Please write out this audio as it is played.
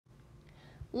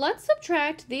Let's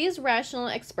subtract these rational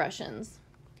expressions.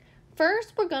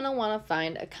 First, we're going to want to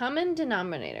find a common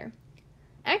denominator.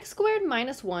 X squared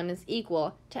minus 1 is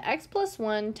equal to x plus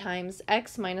 1 times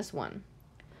x minus 1.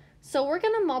 So we're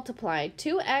going to multiply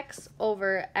 2x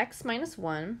over x minus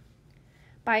 1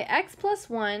 by x plus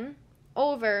 1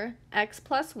 over x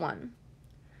plus 1.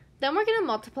 Then we're going to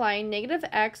multiply negative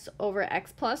x over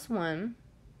x plus 1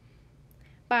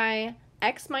 by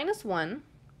x minus 1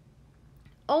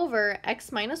 over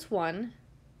x minus 1.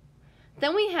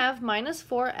 Then we have minus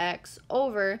 4x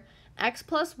over x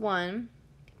plus 1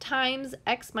 times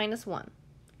x minus 1.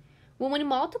 When we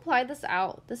multiply this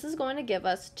out, this is going to give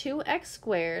us 2x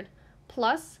squared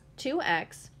plus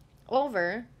 2x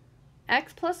over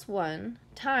x plus 1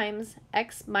 times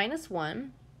x minus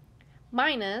 1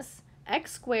 minus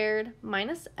x squared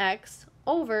minus x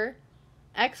over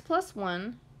x plus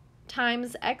 1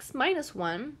 times x minus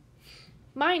 1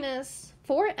 minus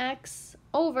 4x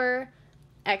over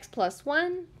x plus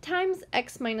 1 times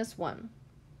x minus 1.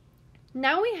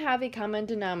 Now we have a common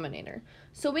denominator,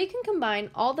 so we can combine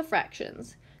all the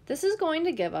fractions. This is going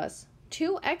to give us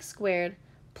 2x squared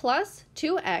plus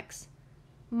 2x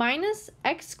minus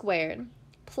x squared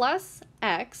plus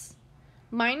x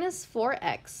minus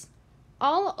 4x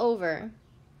all over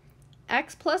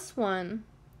x plus 1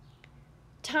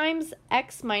 times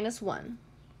x minus 1.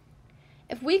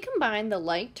 If we combine the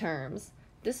like terms,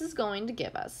 this is going to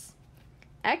give us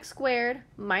x squared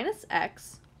minus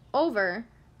x over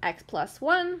x plus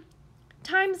 1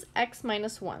 times x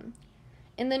minus 1.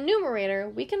 In the numerator,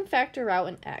 we can factor out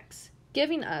an x,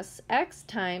 giving us x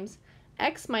times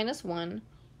x minus 1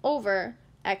 over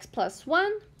x plus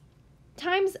 1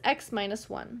 times x minus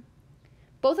 1.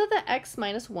 Both of the x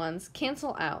minus 1's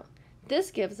cancel out. This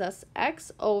gives us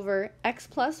x over x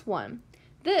plus 1.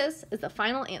 This is the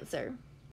final answer.